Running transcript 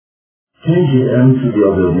Change the M to the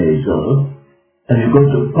other nasal, and you got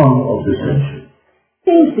the pun of the century.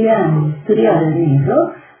 Change the M to the other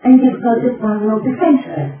nasal, and you've got the pun of the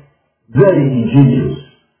century. Very ingenious,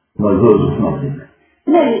 my word of nothing.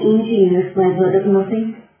 Very ingenious, my word of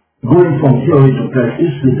nothing. Going from theory to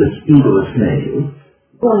practice with the speed of a snail.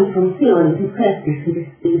 Going from theory to practice with the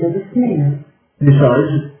speed of a snail.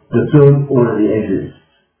 Besides, the term already exists.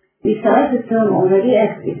 Not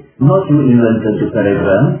you invented the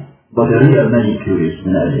paragraph, but a real manicurist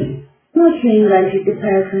Nelly. Not you invented the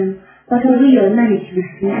paragraph, but a real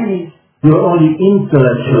manicurist Nelly. You're only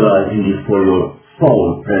intellectualizing it for your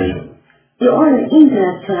foul pleasure. You're only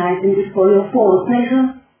intellectualizing it for your foul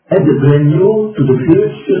pleasure. Add the brand new to the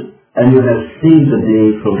future, and you have saved the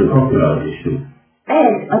day from the copyright issue.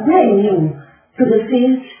 Add a brand new to the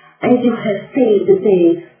field, and you have saved the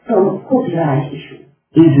day from copyright issue.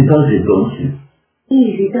 Easy does it, don't you?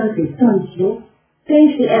 Easy does it, don't you?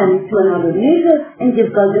 Change the M to another nasal, and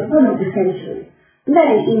you've got the pun of the century.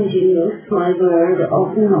 Very ingenious, my word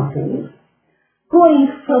of nothing. Going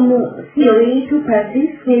from theory to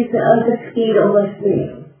practice with the speed of a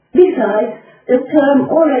snail. Besides, the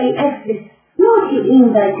term already exists. Not you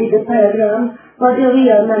invented the paragraph, but the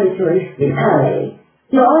real manicurist in LA.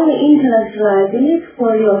 You're only intellectualizing it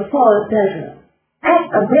for your foul pleasure.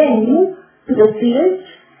 Add a brand new to the field,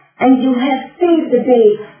 and you have saved the day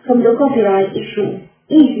from the copyright issue.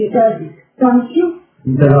 Easy does it, don't you?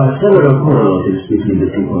 There are several correlatives between the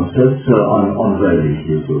two concepts on very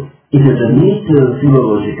useful. It is a neat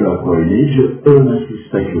philological coinage, earnestly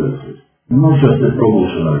speculative, not just a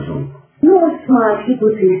promotional joke. No smart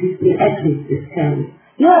hypothesis will exist this time.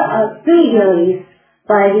 You are a plagiarist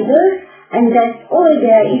by readers, and that's all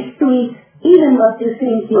there is to it. Even what you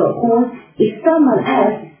think your own is someone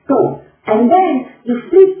else's thought, and then you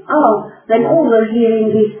flip out when overhearing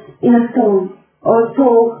it in a song, or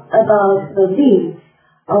talk about the winds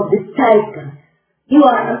of the cycle. You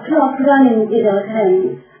are a clock running without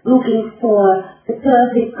hands, looking for the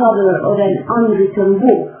perfect cover of an unwritten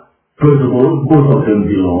book. First of all, both of them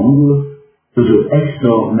belong to the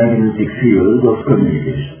extra-magnetic field of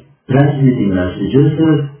communication. Transmitting messages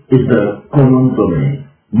is the common domain.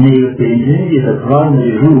 Nail painting is a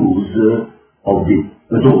primary ruse of the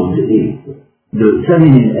adorned ape, the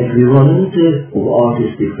feminine equivalent of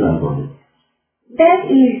artistic flamboyance. That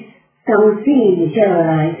is some silly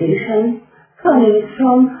generalization coming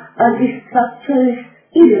from a destructurist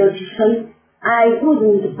illogician. I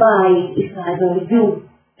wouldn't buy it if I were you.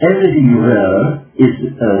 Everything you wear is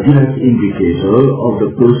a direct indicator of the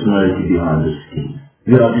personality behind the skin.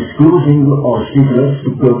 We are disclosing our secrets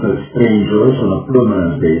to perfect strangers on a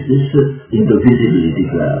permanent basis in the visibility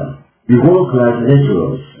glare. We walk like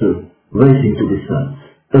naturals, waiting to be sent,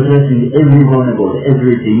 addressing everyone about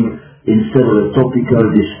everything instead of a topical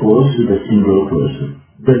discourse with a single person.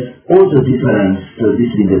 That's all the difference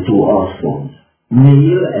between the two art forms.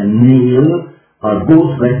 Nail and nail are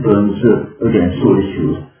both weapons against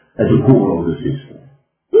solitude at the core of the system.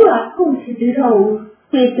 You are completely wrong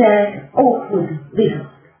with that awkward word.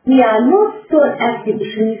 We are not store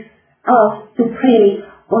exhibitionists asked to prey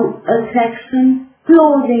on attraction.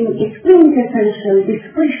 Clothing is quintessential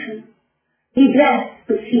discretion. We dress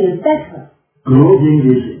to feel better. Clothing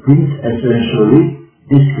is quintessentially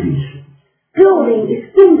discretion. Clothing is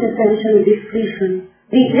quintessentially discretion.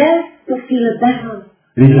 We dress to feel better.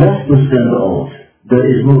 We dress to stand out. There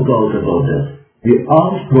is no doubt about that. We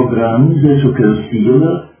aren't programmed to conceal,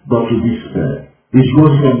 but to display, which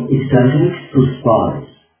goes from eccentrics to spies.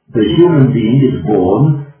 The human being is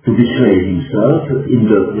born to betray himself in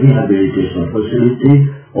the rehabilitation facility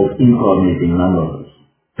of incarnating numbers.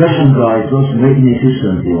 Fashion guides us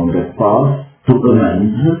magnificently on that path to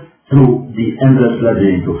amends through the endless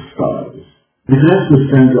labyrinth of styles. We dress to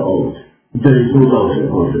stand out. There is no doubt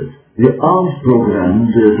about it. We aren't programmed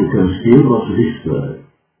to conceal but to display,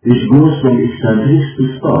 which goes from eccentrics to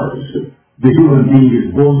spies. The human being is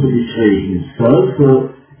born to betray himself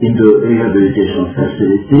in the rehabilitation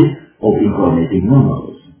facility of incarnating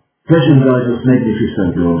numbers. Fashion guides us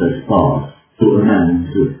magnificently on that path to amends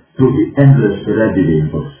through the endless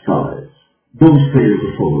labyrinth of styles. Don't fail to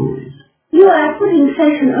follow it. You are putting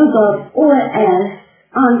fashion above all else,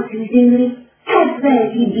 unceasingly. Has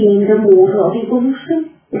vanity been the motor of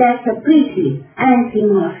evolution? That's a pretty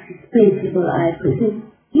anti-Marxist principle, I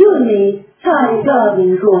presume. You made Charles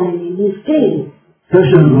Darwin rolling in his grave.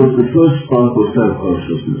 Fashion was the first spark of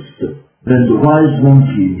self-consciousness, when the wise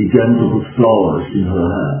monkey began to put flowers in her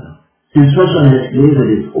hair. Since fashion has created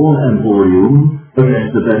its own emporium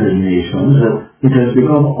against the battling nations, it has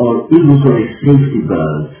become our illusory safety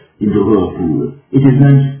belt in the whirlpool. It is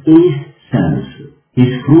man's eighth sense,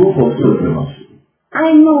 his proof of supremacy.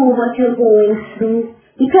 I know what you're going through.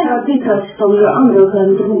 You cannot detach from your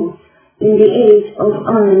underground roots in the age of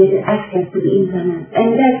unlimited access to the internet.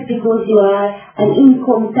 And that's because you are an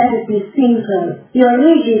incompetitive thinker. Your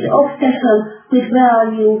rigid obsession with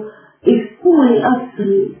value is fully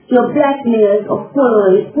absolute. Your blackmails of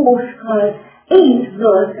Polaroid postcards ain't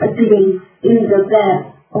worth a drink in the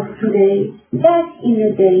bed of today. Back in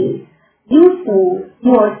the day, you thought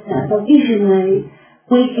yourself a visionary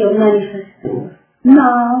with your manifestos.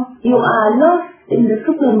 Now you are lost in the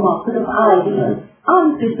supermarket of ideas,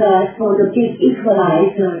 unprepared for the big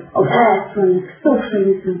equalizer of electronic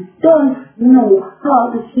socialism. Don't know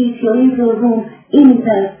how to keep your little room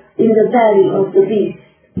intact in the belly of the beast.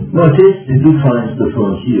 But this defines the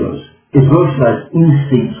frontiers. It works like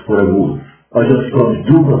instincts for a wolf. I just can't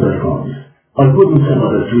do what I can't. I couldn't set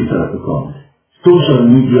up a Twitter account. Social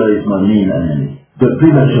media is my main enemy, the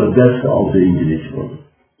premature death of the individual.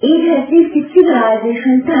 It has lifted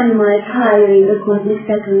civilization 10 miles higher in the cosmic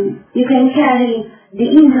second. You can carry the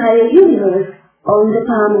entire universe on the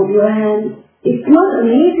palm of your hand. It's not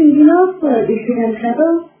amazing enough for a dissident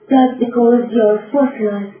rebel, just because your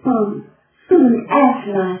fossilized palm shouldn't act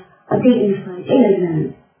like a dignified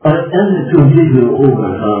elegance. I am completely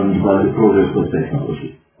overwhelmed by the progress of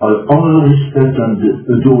technology. I honor, respect and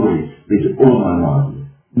adore it with all my mind.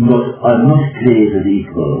 But I'm not created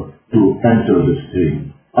equal to enter the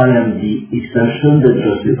stream. I am the exception that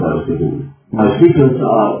justifies the rule. My secrets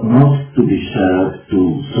are not to be shared too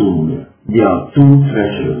soon. They are too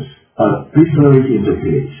treacherous. I prefer it in the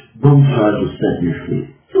cage. Don't try to set me free.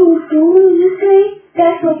 Too soon, you say?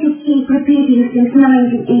 That's what you keep repeating since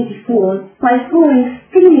 1984, while throwing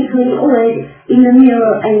cynically old in the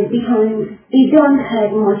mirror and behind. We don't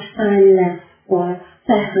have much time left for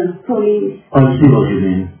fashion police. I see what you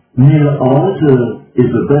mean. Mere art is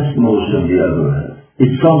the best motion we ever had.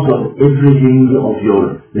 It sums up everything of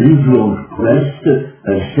your lifelong quest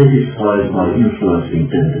and satisfies my influencing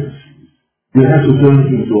tendencies. You have to turn it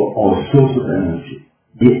into our source of energy,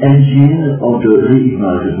 the engine of the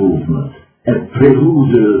reignited movement, a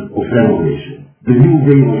prelude of renovation. The new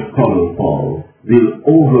wave of color power will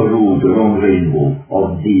overrule the long rainbow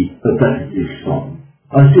of the repetitive sun.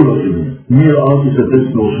 I see what you mean. Mere art is the best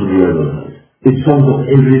motion we ever had. It sums up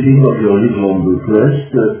everything of your lifelong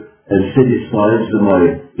quest and satisfies my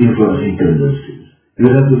influencing tendencies. You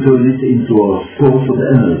have to turn it into a source of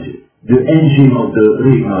energy, the engine of the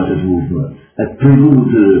reignited movement, a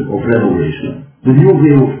prelude of renovation. The new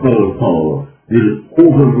wave of color power will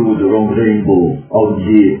overrule the long rainbow of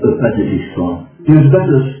the repetitive sun. You'd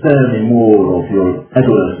better spare me more of your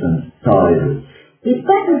adolescent tires. You'd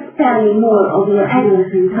better spare me more of your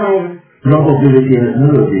adolescent tires. Probability has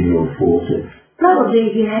never been your forte.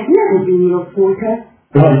 Probability has never been your forte.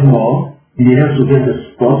 Right now, we have to get a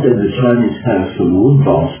spot at the Chinese hair salon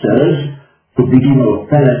downstairs to begin our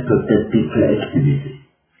telepathetic activity.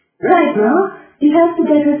 Right now, we have to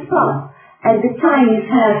get a spot at the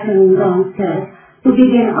Chinese hair salon downstairs to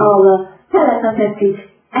begin our telepathetic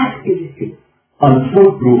activity. I'm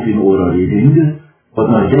foolproof in oral reading,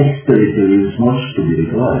 but my dexterity leaves much to be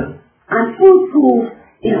required. I'm foolproof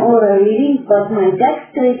in oral reading, but my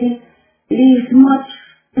dexterity leaves much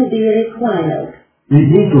to be required. We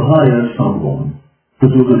need to hire someone to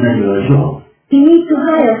do the manual job. We need to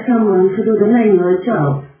hire someone to do the manual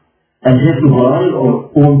job. And have to buy our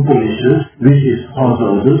own polishers, which is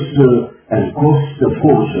hazardous and costs a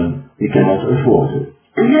fortune. We cannot afford it.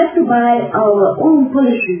 And have to buy our own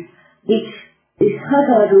polishers, which is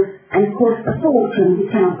hazardous and costs a fortune we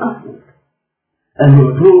cannot afford. And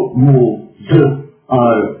your pro mots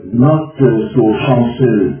are not so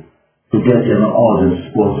chanceux to get an ardent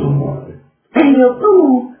sponsor. And your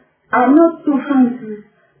promos are not so chances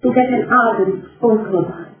to get an ardent sponsor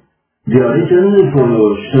by. They are written for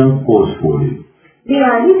your shelf portfolio. They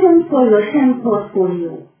are written for your shelf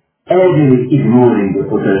portfolio. Airily ignoring the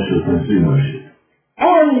potential consumership.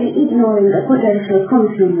 Airily ignoring the potential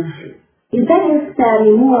consumership. You better spare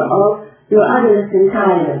me more of your adolescent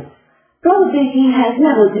tires. Probability has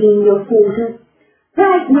never been your forte.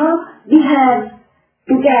 Right now, we have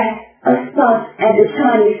to get a spot at the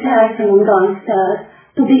Chinese hair salon downstairs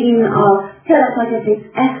to begin our telepathetic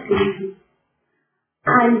activity.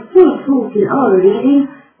 I'm foolproof in oral reading,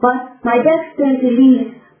 but my dexterity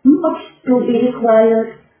leaves much to be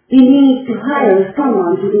required. We need to hire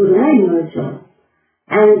someone to do the manual job.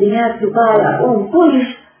 And we have to buy our own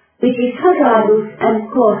polish, which is hazardous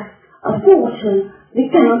and costs a fortune we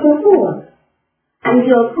cannot afford. And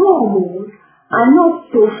your promos are not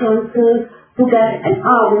so chances to get an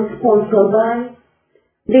ardent sponsor by.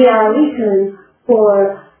 They are written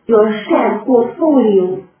for your sham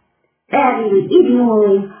portfolio, avidly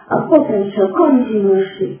ignoring a potential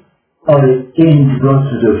continuity. I ain't got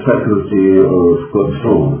the faculty of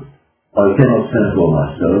control. I cannot censor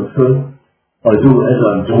myself. I do as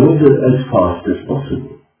I'm told as fast as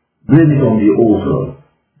possible. Blame it on the author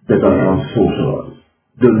that I can't socialize.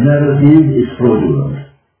 The narrative is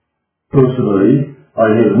fraudulent. Personally, I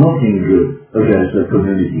have nothing against the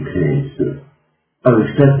community craze. I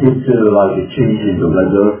accept it like a change in the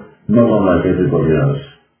weather, not unlike everybody else.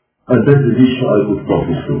 I bet the wish I could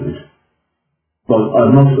profit from it. But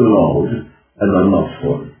I'm not allowed, and I'm not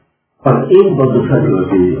for it. I ain't got the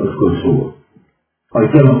faculty of control. I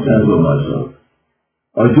cannot censor myself.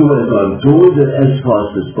 I do as I'm told as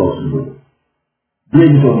fast as possible.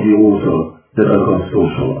 Blame it on the author that I can't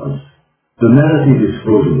socialize. The narrative is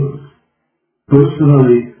fraudulent.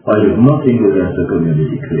 Personally, I have nothing against the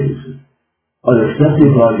community craze. I accept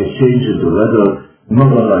it like a change in the weather,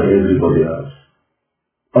 not unlike everybody else.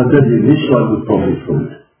 I badly wish I could profit from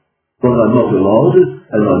it, but I'm not allowed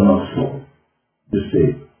and I'm not so. You see,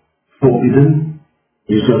 forbidden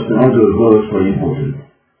is just another word for impotent.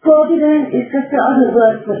 Forbidden is just another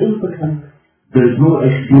word for impotent. There is no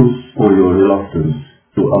excuse for your reluctance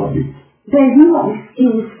to update. There is no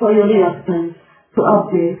excuse for your reluctance to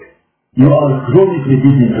update. You are chronically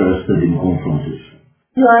disinterested in confrontation.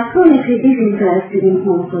 You are chronically disinterested in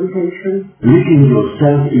confrontation. Licking your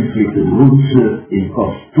self-inflicted wounds in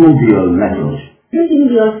custodial lethargy.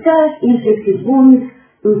 Licking your self-inflicted wounds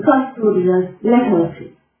in custodial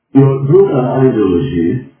lethargy. Your brutal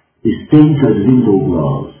ideology is tainted window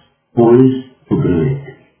glass, poised to break.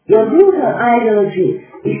 Your brutal ideology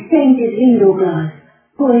is tainted window glass,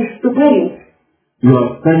 poised to break. You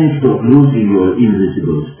are panicked of losing your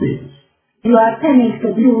invisible status. You are panicked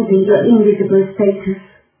of losing your invisible status.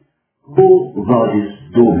 Quo vadis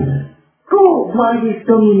domine. Quo vadis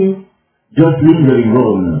domine. Just lingering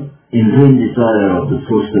on in vain desire of the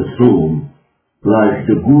fostered throne, like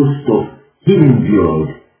the ghost of Himmelsbjörg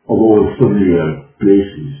of all familiar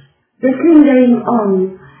places. Just lingering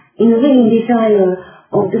on in vain desire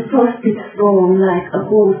of the frosted throne, like a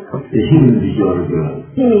ghost of the Himmelsbjörg.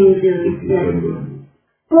 Himmelsbjörg.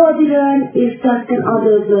 Forbidden is just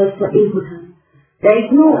another word for impotent. There is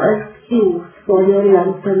no excuse for your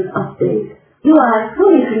reluctant update. You are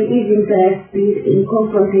chronically disinterested in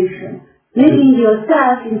confrontation, making your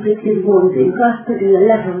self-inflicted wounds in custodial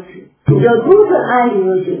lethargy. Your brutal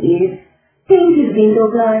ideology is tainted window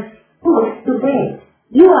glass, poised to break.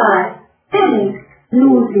 You are panicked,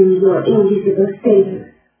 losing your invisible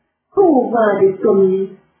status. Quo vadis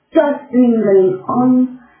domine, just lingering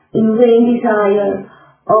on in vain desire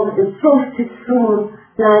of the frosted throne,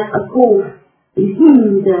 like a ghost in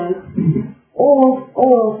Himmelsbjörg of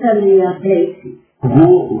all familiar places.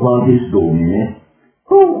 Quo vadis domine.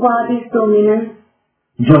 Quo vadis domine.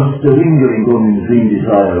 Just lingering on in vain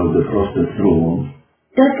desire of the frosted throne.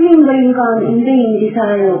 Just lingering on in vain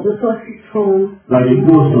desire of the frosted throne. Like the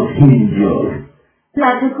ghost of Himmelsbjörg.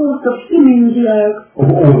 Like the ghost of Himmelsbjörg. Of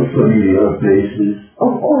all familiar places.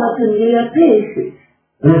 Of all familiar places.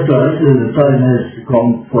 That's right, the time has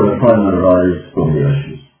come for a final rise from the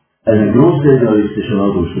ashes. Eine großrealistische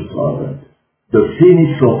Naturschutz. The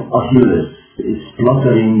phoenix of Achilles is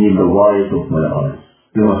fluttering in the white of my eyes.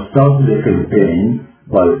 We must start the campaign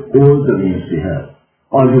by all the means we have.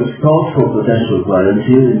 I will scout for potential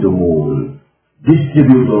clientele in the mall,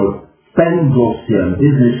 distributor Pen-Glossian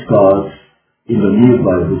business cards in the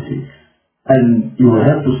nearby boutiques. And you will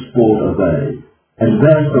have to sport a bag and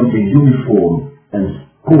wear something uniform and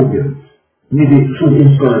cogent. Maybe it should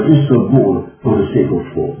install a crystal ball for the sake of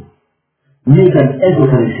form. Make an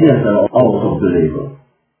esoteric theater out of the labor.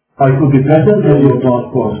 I could be present as your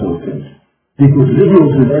dark consultant. We could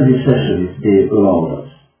videos with every session if they allowed us.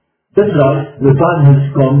 That's right, the time has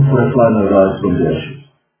come for a final rise from the ashes.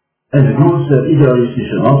 And the große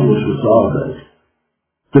idealistische Naturschutz.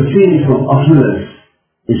 The phoenix of Achilles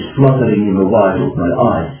is fluttering in the white of my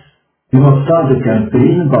eyes. We must start the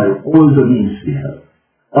campaign by all the means we have.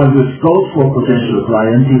 I will scout for potential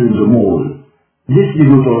clientele in the mall,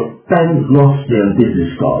 distributor Pen-Glossian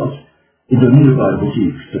business cards in the nearby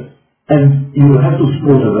boutiques, and you will have to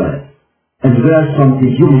sport a bag and wear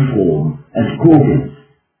something uniform and cogent.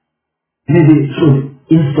 Maybe it should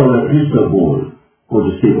install a crystal ball for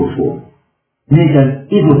the sake of form. Make an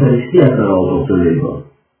esoteric theater out of the labor.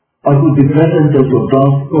 I could be present as your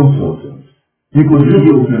dark consultant. We could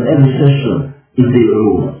video in every session if they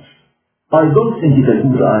allow us. I don't think it's a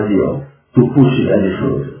good idea to push it any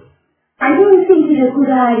further. I don't think it's a good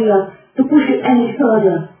idea to push it any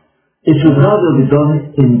further. It should rather be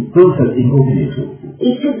done in perfect incognito.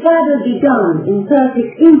 It should rather be done in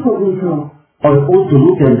perfect incognito. I ought to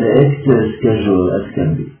look and act as casual as can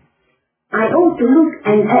be. I ought to look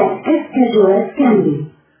and act as casual as can be.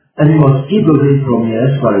 And you must keep away from me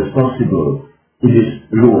as far as possible in this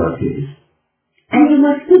lower case. And you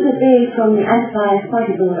must keep away from me as far as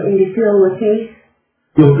possible in this lower case.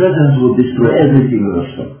 Your presence would destroy everything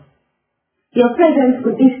yourself. Your presence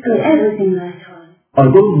would destroy everything I try. I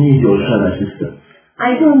don't need your shell assistance.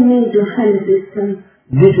 I don't need your shell assistance.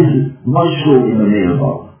 This is my show in the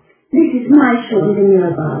mailbox. This is my show in the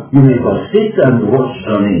mailbox. You may but sit and watch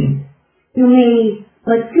Janine. You may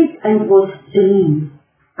but sit and watch Janine.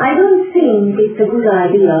 I don't think it's a good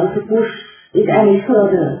idea to push it any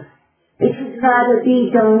further. It should rather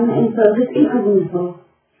be done in perfect incognito.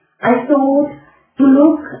 I thought to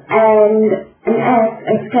look and act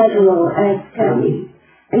as casual as can be.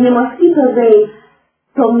 And you must keep away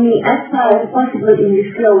from me as far as possible in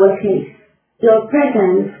this lower case. Your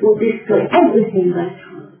presence will destroy everything I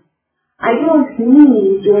try. I don't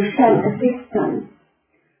need your shell assistance.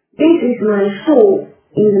 This is my show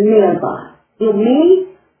in the mailbox. You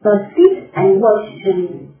may but sit and watch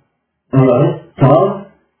Janine. Alright,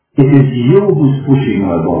 Todd, it is you who's pushing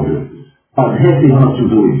my boundaries. I'm happy not to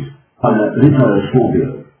do it. I'm a retired phobia.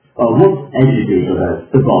 I won't agitate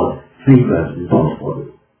about frequencies, don't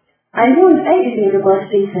worry. I won't agitate about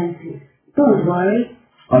frequencies. Don't worry.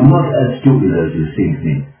 I'm not as stupid as you think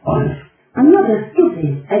me, Alice. I'm not as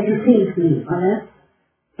stupid as you think me, Alice.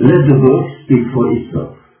 Let the work speak for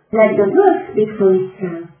itself. Let the work speak for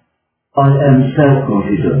itself. I am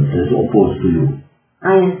self-confident as opposed to you.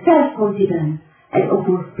 I am self-confident as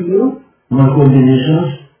opposed to you. My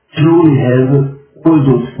combinations truly have all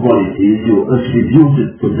those qualities you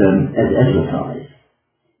attributed to them as advertised.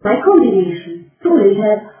 My combinations truly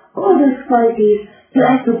have all those qualities you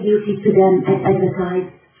attributed to them as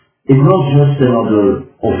advertised. It's not just another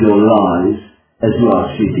of your lies as you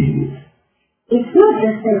are treating it. It's not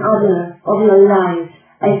just another of your lies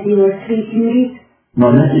as you are treating it.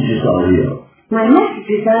 My messages are real. My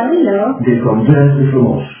messages are real. They come directly from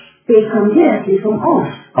us. They come directly from us.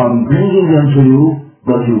 I'm bringing them to you,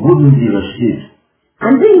 but you wouldn't give a shit.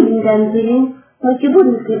 I'm bringing them to you, but you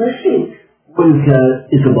wouldn't give a shit. All you care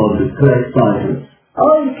is about the correct titles.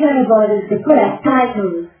 All you care about is the correct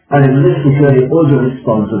titles. I am left to carry all the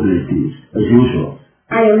responsibilities, as usual.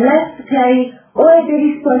 I am left to carry all the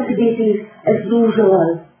responsibilities as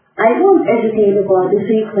usual. I won't agitate about the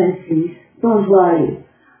frequencies. Don't worry.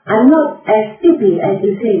 I'm not as stupid as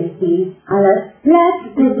you think me.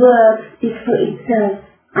 Let the work speak for itself.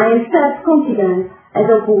 I am self-confident as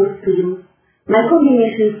opposed to you. My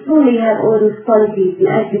combinations truly have all those qualities you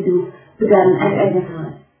attribute to them as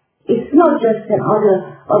advertised. It's not just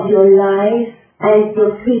another of your lies and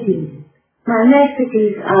your treating. My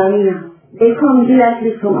messages are real. They come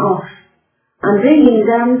directly from us. I'm bringing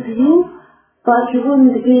them to you, but you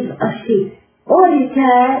wouldn't give a shit. All you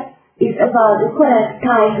care is about the correct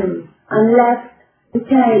title. I'm left to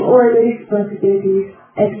carry all the responsibilities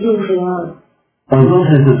as usual. I don't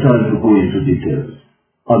have the time to go into details.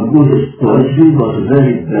 I'm good at poetry, but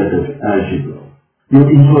very bad at algebra. You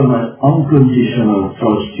enjoy my unconditional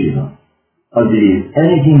trust, Gina. I believe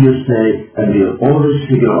anything you say and will always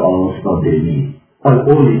figure out what they mean. I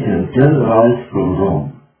only can tell right from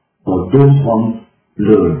wrong, but don't want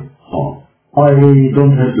learn how. I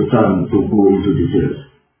don't have the time to go into details.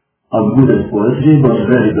 I'm good at poetry, but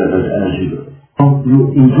very bad at algebra. You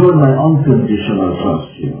enjoy my unconditional trust,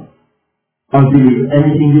 Gina. I believe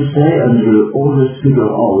anything you say and will always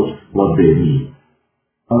figure out what they mean.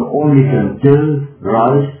 I only can tell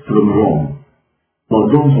right from wrong,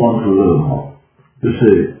 but don't want to learn how. You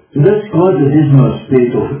say, that's quite a dismal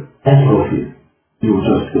state of atrophy, you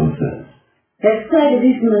just confess. That's quite a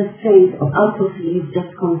dismal state of atrophy you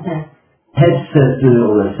just confessed. Headset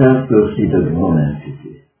of a self-conceited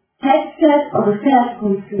non-entity. Headset of a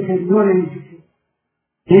self-conceited non-entity.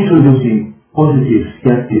 Introducing positive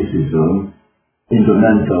skepticism in the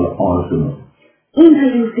mental arsenal.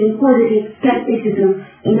 Introducing positive skepticism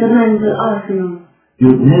in the mental arsenal.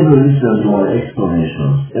 You'd never listen to my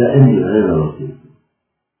explanations, any revelative.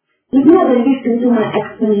 You'd never listen to my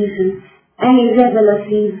explanations, any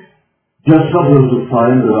revelative. Just suffer to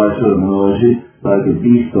find the right terminology like a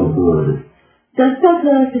beast of burden. Just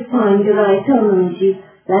suffer to find the right terminology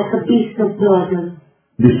like a beast of burden.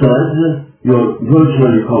 Besides, you're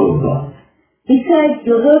virtually colorblind. Besides,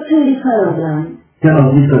 you're virtually colorblind.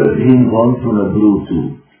 Cannot differ a green one from a blue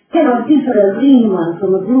tube. Cannot differ a green one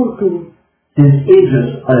from a blue tube. Since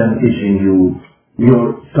ages I am teaching you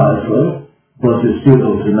your cipher, but you still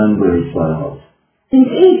don't remember it by heart.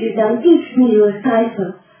 Since ages I'm teaching you a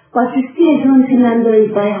cipher, but you still don't remember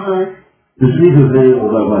it by heart. You sleep away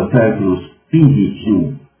over my fabulous PDQ.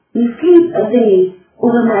 You sleep away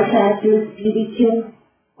over my fabulous PDQ.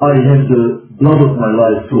 I have the blood of my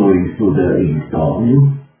life flowing through the ink, don't you?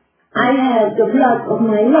 I have the blood of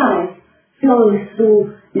my life flowing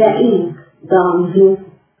through the ink, don't you?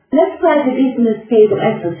 Let's try the business state of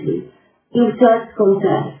atrophy. You've just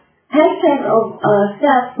confessed. Hashtag of a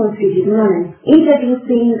self-conceited man,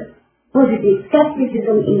 introducing positive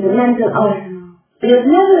skepticism in the mental arsenal. You've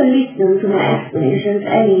never listened to my explanations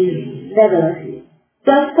any regularly.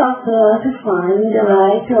 Just suffer to find the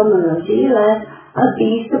right terminology like a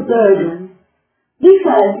beast of burden.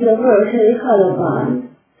 Besides, your virtually colorblind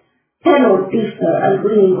cannot differ a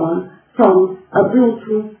green one from a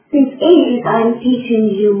Bluetooth. Since ages I'm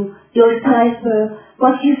teaching you your cipher,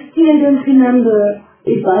 but you still don't remember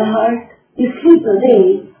it by heart. You sleep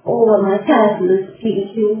away over my fabulous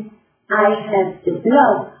PDQ. I have the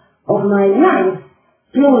blood of my life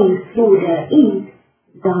flowing through the ink,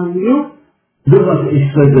 don't you? Do not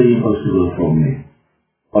expect the impossible from me.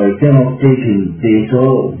 I cannot take in data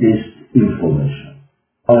of this information.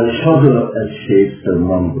 I shudder at shapes and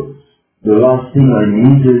numbers. The last thing I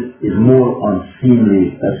need is more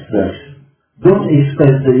unseemly abstraction. Don't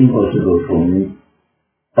expect the impossible from me.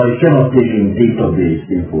 I cannot take in database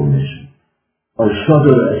information. I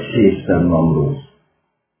shudder at shapes and numbers.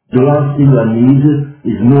 The last thing I need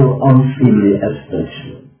is more unseemly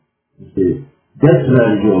abstraction. You see, that's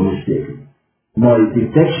where you're mistaken. My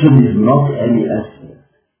detection is not any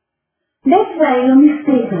abstract. That's where you're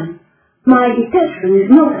mistaken. My detection is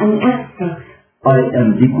not an abstract. I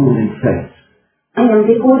am decoding facts. I am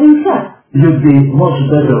decoding facts. You'd be much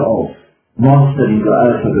better off mastering the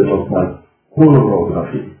alphabet of my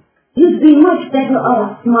holography. You'd be much better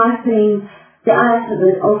off mastering the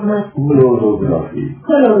alphabet of my Holography.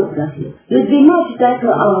 colorography. You'd be much better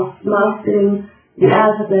off mastering the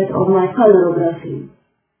alphabet of my colorography.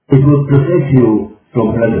 It would protect you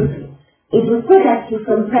from predators. It would protect you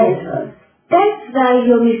from predators. That's why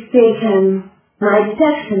you're mistaken. My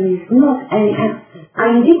detection is not any abstract.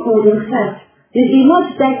 I'm decoding facts. You'd be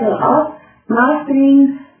much better off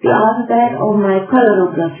mastering the alphabet of my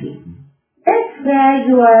colorography. That's where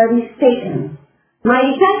you are mistaken. My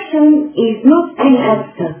detection is not any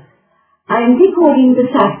abstract. I'm decoding the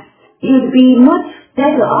facts. You'd be much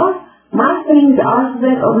better off mastering the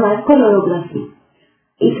alphabet of my colorography.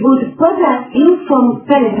 It would protect you from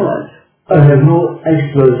predators. I have no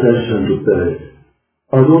extra attention to parrot.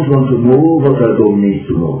 I don't want to know what I don't need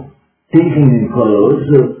to know. Thinking in colors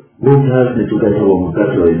won't help me to get along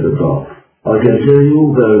better in the dark. I can tell you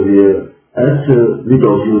where we're at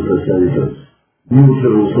without useless evidence. New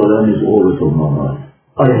Jerusalem is always on my mind.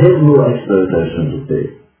 I have no extra attention to pay.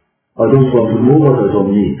 I don't want to know what I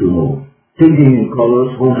don't need to know. Thinking in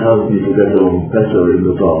colors won't help me to get along better in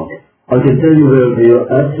the dark. I can tell you where we are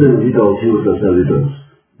at without useless evidence.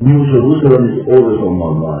 New Jerusalem is always on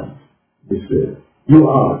my mind. You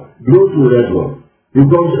are blue to red one. You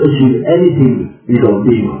don't achieve anything without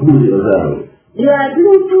being fully aware of it. You are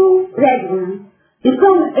blue to red one. You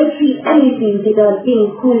can't achieve anything without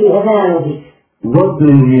being fully aware of it. What do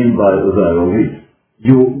you mean by aware of it?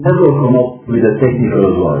 You never come up with a technical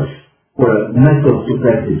advice or a method to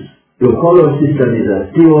practice. Your color system is a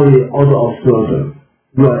theory out of certain.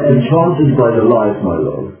 You are enchanted by the light, my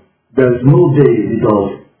love. There is no day without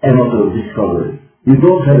another discovery. You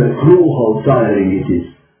don't have a clue how tiring it is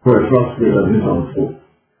for a frustrated misanthrope.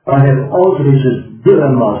 I have outrageous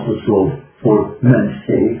dilemmas to solve for man's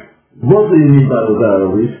sake. What do you mean by aware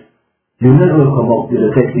of it? You never come up with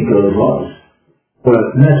a technical advice or a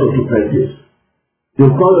method to practice.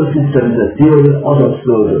 Your color system is a theory out of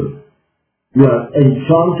certain. You are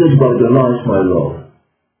enchanted by the light, my love.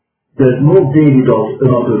 There is no day without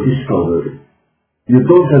another discovery. You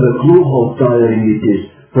don't have a clue how tiring it is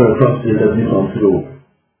for a frustrated misanthrope.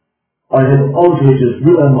 I have outrageous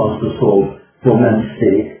dilemmas to solve for man's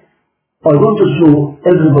sake. I want to show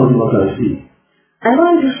everybody what I see. I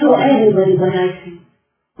want to show everybody what I see.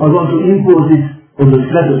 I want to impose it on the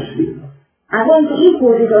stratosphere. I want to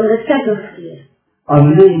impose it on the stratosphere. I'm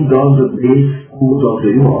laying down the base code of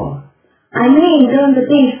the UR. I'm laying down the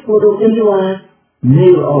base code of the UR.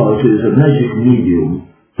 Nail art is a magic medium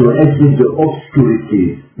to exit the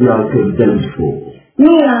obscurity we are condemned for.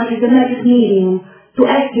 Nail art is a magic medium to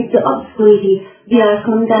exit the obscurity we are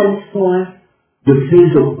condemned for. The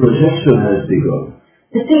phase of projection has begun.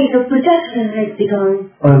 The phase of projection has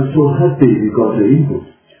begun. I'm so happy we got the input.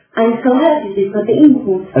 I'm so happy we got the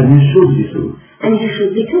input. And you should be too. And you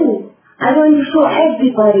should be too. I want to show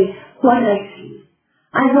everybody what I see.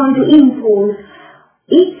 I want to impose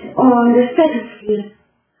it on the stratosphere.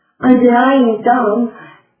 and writing down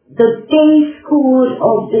the base code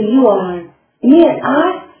of the UR. Mere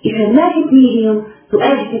art is a magic medium to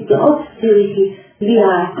exit the obscurity we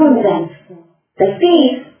are condemned for. The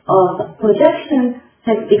phase of projection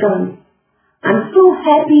has begun. I'm so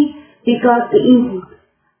happy we got the input,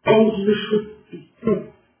 and you should be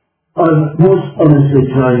too. I'm most honestly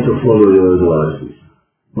trying to follow your advices,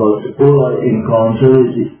 but all I encounter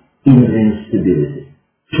is invincibility.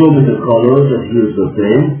 Show me the color that heals the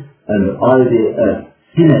pain, and I'll be a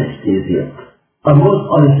synesthesia. I'm most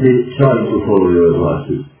honestly trying to follow your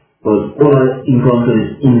advices, but all I encounter is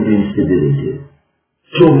invincibility.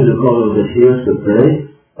 Show me the color that heals the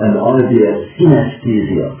pain, and I'll be a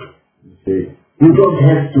synesthesia. You don't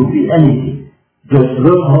have to be anything. Just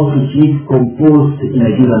learn how to keep composed in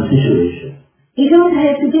a given situation. You don't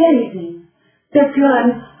have to be anything. Just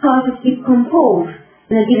learn how to keep composed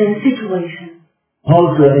in a given situation.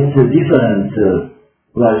 How to act different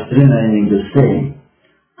whilst remaining the same.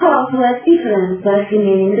 How to act different whilst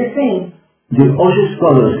remaining the same. The Oshes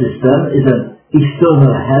color system is an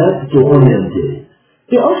external help to orientate.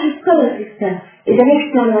 The Oshes color system is an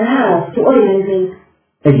external help to orientate.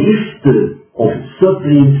 A gift of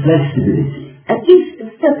supreme flexibility. A gift of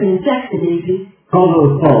supreme flexibility.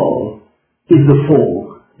 Color power is the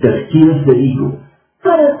force that kills the ego.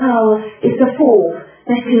 Color power is the force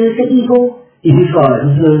that kills the ego. It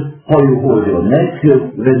defines how you hold your neck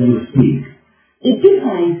when you speak. It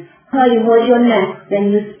defines how you hold your neck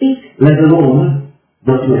when you speak. Let alone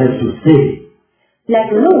what you have to say.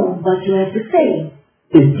 Let alone what you have to say.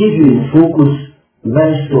 It gives you in focus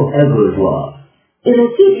wheresoever you are. It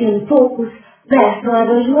will keep you in focus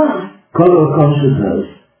wheresoever you are. Color consciousness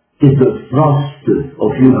is the thrust of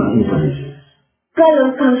human intelligence.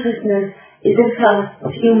 Color consciousness is the thrust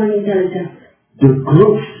of human intelligence. The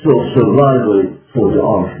crux of survival for the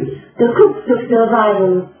unfit. The crux of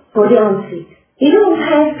survival for the unfit. You don't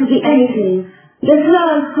have to be anything. Just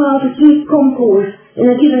learn how to keep composed in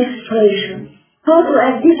a given situation. How to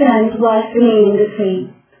act different whilst remaining the same.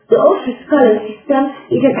 The Oshes color system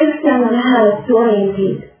is an external help to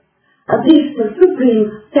orientate. A gift of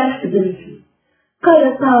supreme flexibility.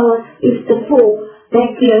 Color power is the force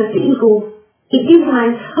that kills the ego. It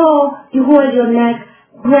defines how you hold your neck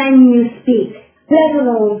when you speak, let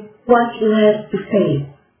alone what you have to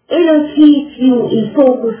say. It will keep you in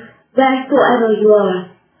focus wheresoever you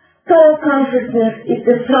are. Color consciousness is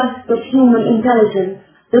the thrust of human intelligence,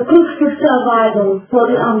 the crux of survival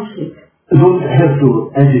for the unfit. You don't have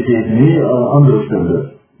to agitate me or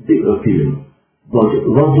understand the appeal. But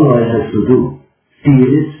what do I have to do? Feel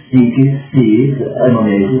it, seek it, see it,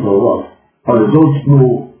 emanate it, or what? I don't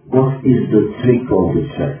know what is the trick of the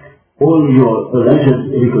track. All your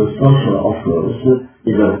alleged reconstruction offers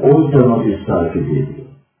is an alternative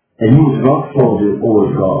psychedelia. A new drug for the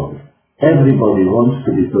old guard. Everybody wants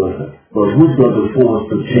to be perfect, but who's got the force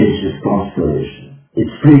to change this constellation?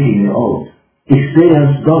 It's freaking me out.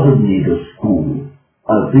 Experience doesn't need a school.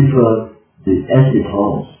 I prefer the acid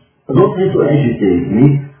house. Don't have to agitate me,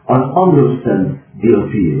 I understand the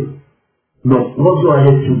appeal. But what do I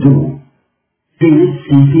have to do? Feel it,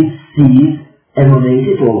 seek it, see it, emanate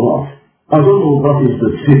it, or what? I don't know what is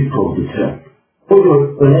the trick of the trap. All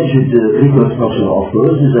your alleged reconstruction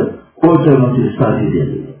offers is an alternative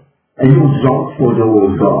psychedelia. A new drug for the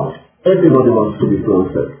old guard. Everybody wants to be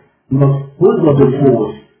perfect. But who's got the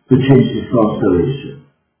force to change this constellation?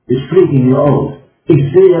 It's freaking me out.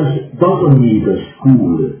 Experience doesn't need a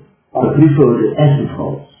school. I prefer the acid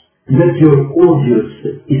house. Let your odious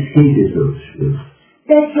escapism.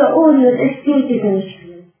 Let your odious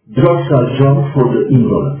escapism. Drugs are junk for the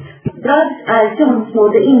indolent. Drugs are junk for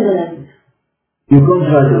the indolent. You can't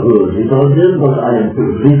write a word without them, but I am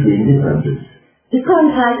completely independent. You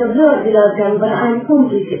can't write a word without them, but I am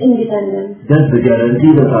completely independent. That's the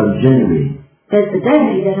guarantee that I'm genuine. That's the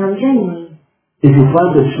guarantee that I'm genuine. If you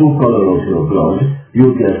find the true color of your blood,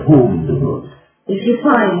 you'll get home in the world. If you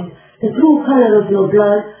find the true color of your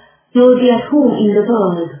blood, you'll be at home in the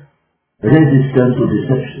world. Resistant to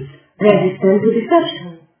deception. Resistant to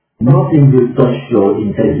deception. Nothing will touch your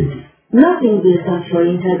integrity. Nothing will touch your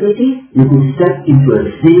integrity. You could step into a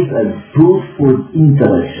safe and fruitful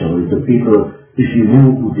interaction with the people if you knew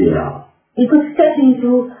who they are. You could step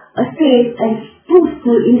into a safe and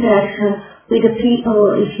fruitful interaction with the people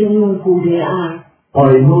if you knew who they are.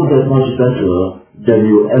 I know that much better than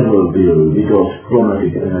you ever will without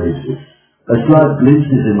chromatic analysis. A slight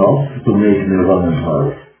glimpse is enough to make me run and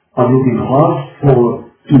hide. I'm looking hard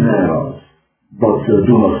for chimeras, but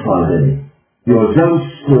do not find any. Your zealous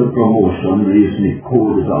promotion leaves me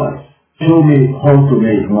cold as ice. Show me how to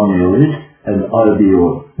make money of it, and I'll be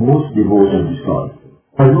your most devoted disciple.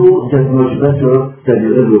 I know that much better than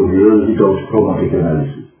you ever will without chromatic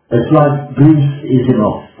analysis. A slight glimpse is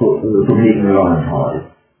enough to make me run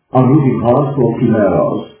high. I'm looking hard for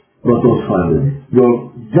chimeras, but don't find them.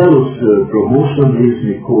 Your jealous promotion leaves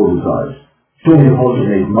me cold with eyes. Show me how to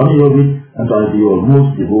make money of it, and I'll be your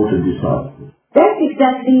most devoted disciple. That's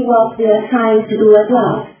exactly what we are trying to do at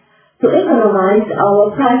last, to economize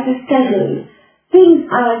our prices casually.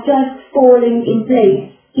 Things are just falling in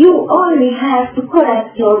place. You only have to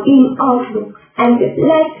correct your in-outlook and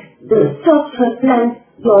let the structure plant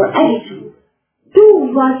your attitude.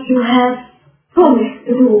 Do what you have promised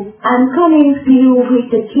to do. I'm coming to you with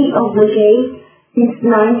the key of the gate since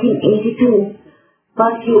 1982,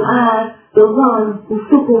 but you are the one who's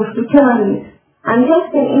supposed to turn it. I'm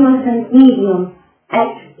just an innocent medium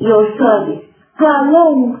at your service. How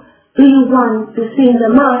long do you want to sing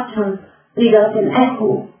the march without an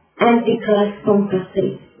echo, Antichrist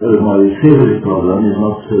compensate? My favorite problem is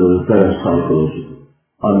not parapsychological.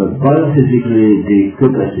 I'm a biophysically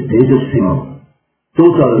decapacitated phenomenon.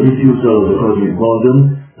 Total refusal of the cosmic burden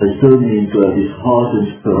has turned me into a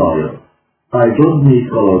disheartened pariah. I don't need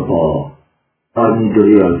color power. I need the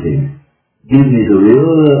real thing. Give me the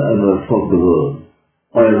real and I'll fuck the world.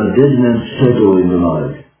 I am a dead man's shadow in the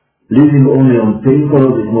night, living only on paper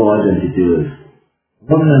with no identity left.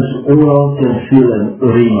 One man's aura can fill an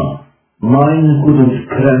arena. Mine couldn't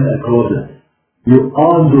cram a closet. You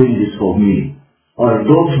aren't doing this for me. I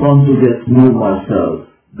don't want to get to know myself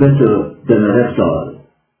better than a reptile.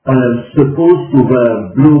 I am supposed to wear a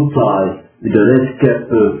blue tie with a red cap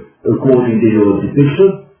according to your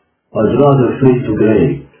depiction. I'd rather fade to grey.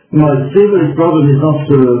 My favorite problem is not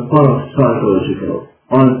parapsychological.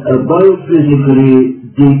 I'm a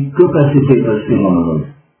biophysically decapacitated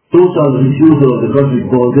phenomenon. Total refusal of the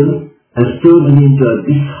cosmic organ has turned me into a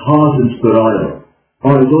disheartened pariah.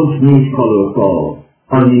 I don't need color power.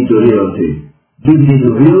 I need the real thing. Give me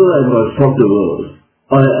the real and I'll stop the world.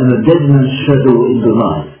 I am a dead man's shadow in the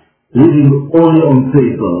night, living only on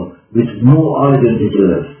paper with no identity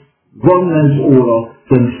left. One man's aura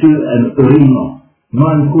can fill an arena.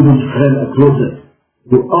 Mine couldn't cram a closet.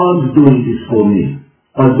 You aren't doing this for me.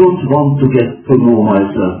 I don't want to get to know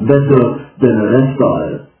myself better than a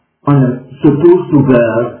reptile. I am supposed to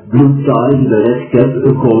wear blue tie with a red cap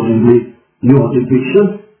accordingly your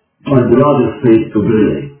depiction. I'd rather fade to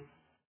grey.